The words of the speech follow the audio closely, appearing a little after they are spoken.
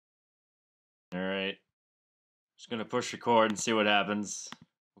Alright. Just gonna push record and see what happens.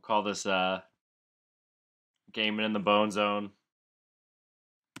 We'll call this Gaming in the Bone Zone.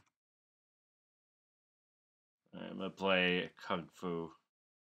 I'm gonna play Kung Fu.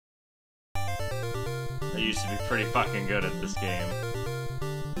 I used to be pretty fucking good at this game.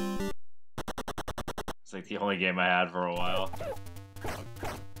 It's like the only game I had for a while.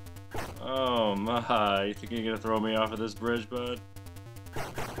 Oh my, you think you're gonna throw me off of this bridge, bud?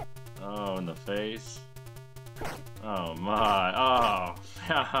 Oh, in the face. Oh my, oh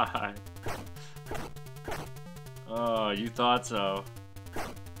god. Oh, you thought so.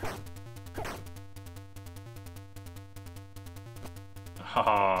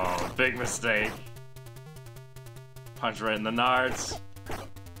 Oh, big mistake. Punch right in the nards.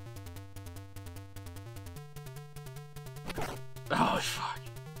 Oh, fuck.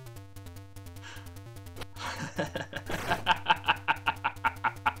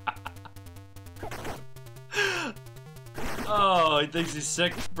 Oh, he thinks he's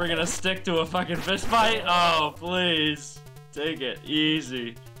sick bringing a stick to a fucking fist fight? Oh, please. Take it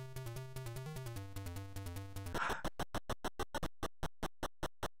easy.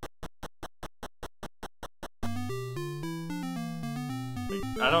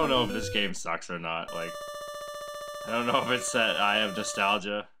 I don't know if this game sucks or not. Like, I don't know if it's that I have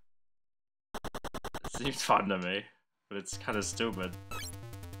nostalgia. It seems fun to me, but it's kind of stupid.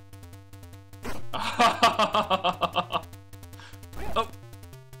 Oh.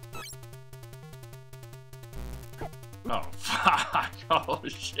 Oh, fuck. Oh,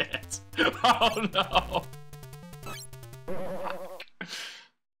 shit. Oh, no.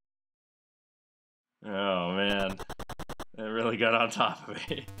 Oh, man. It really got on top of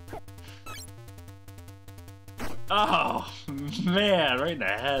me. Oh, man. Right in the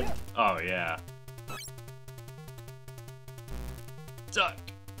head. Oh, yeah. Duck.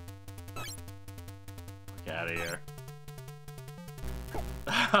 Get out of here.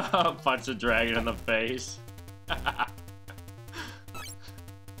 Punch a dragon in the face.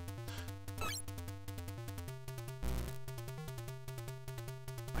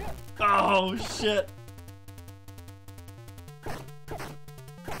 Oh shit.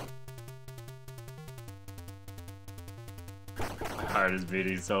 My heart is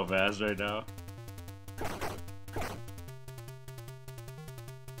beating so fast right now.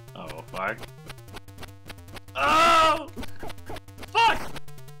 Oh fuck. Oh! Fuck!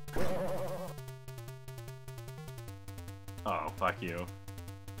 Oh, fuck you.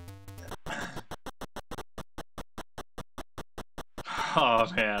 Oh,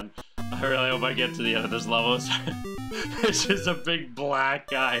 man. I really hope I get to the end of this level. It's just a big black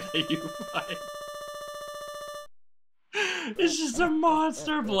guy that you fight. It's just a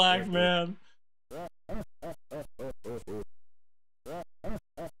monster black man.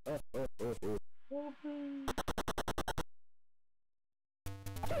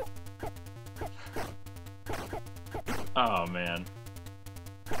 Oh man,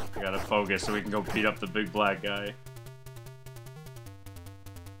 I gotta focus so we can go beat up the big black guy.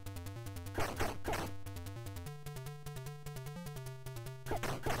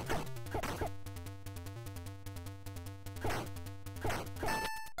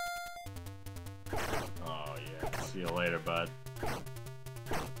 Oh yeah, see you later, bud.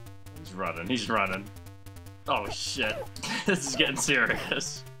 He's running, he's running. Oh shit, this is getting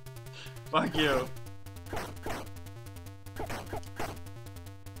serious. Fuck you.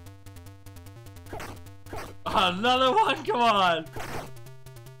 Another one, come on!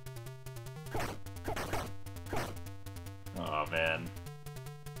 Oh man.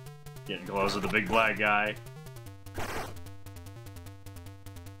 Getting close with the big black guy.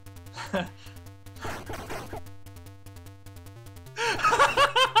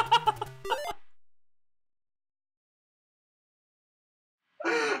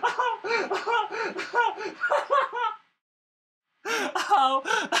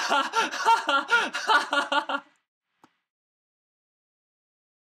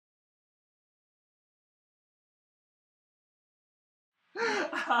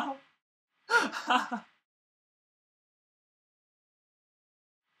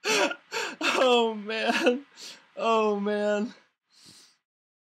 Oh man. Oh man.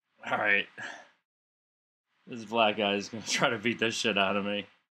 Alright. This black guy is gonna try to beat this shit out of me.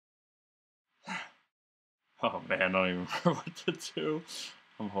 Oh man, I don't even remember what to do.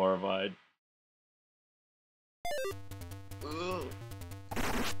 I'm horrified. Ugh.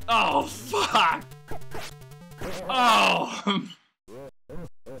 Oh fuck! Oh!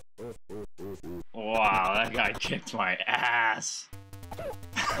 Wow, that guy kicked my ass.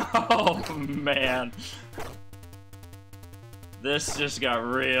 Oh man. This just got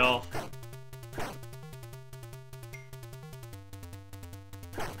real.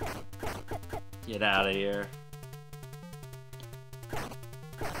 Get out of here.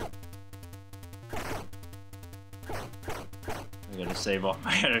 I gotta save all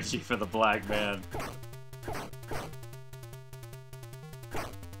my energy for the black man.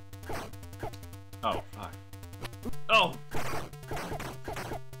 Oh, fuck. Oh!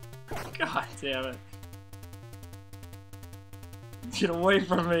 God damn it. Get away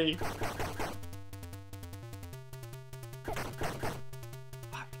from me!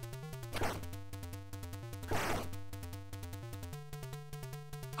 Fuck.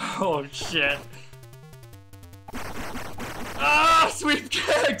 Oh, shit. Ah, sweep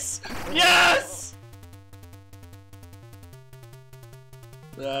kicks! Yes!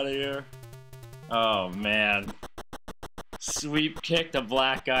 Get out of here. Oh, man. Sweep kicked a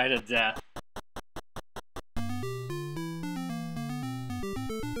black guy to death.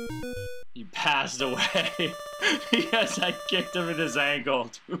 He passed away. Yes, I kicked him in his ankle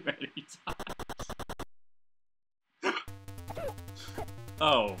too many times.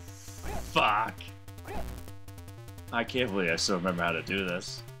 Oh, fuck. I can't believe I still remember how to do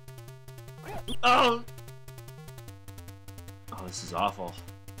this. Oh! Oh, this is awful.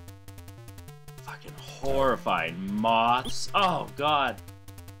 Fucking horrifying moths. Oh, God.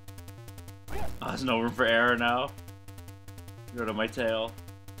 Oh, there's no room for error now. Go to my tail.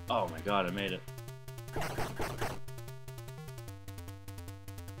 Oh my God, I made it.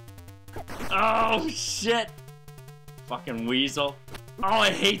 Oh, shit! Fucking weasel. Oh, I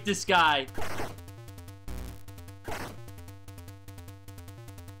hate this guy.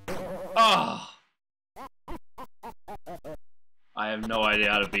 Oh! I have no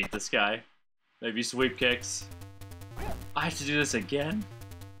idea how to beat this guy. Maybe sweep kicks. I have to do this again?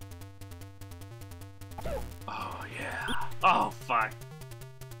 Oh, yeah. Oh, fuck.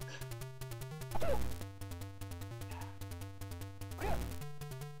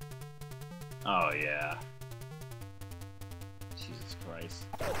 Oh, yeah. Jesus Christ.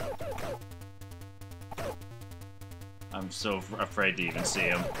 I'm so afraid to even see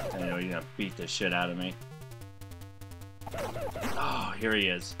him. I know he's gonna beat the shit out of me. Oh, here he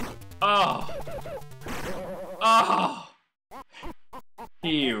is. Oh! Oh!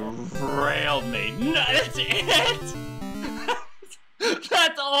 He railed me. No, that's it!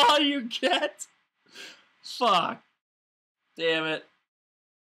 That's all you get? Fuck. Damn it.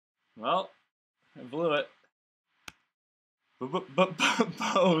 Well, I blew it.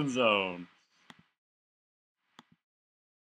 Bone Zone.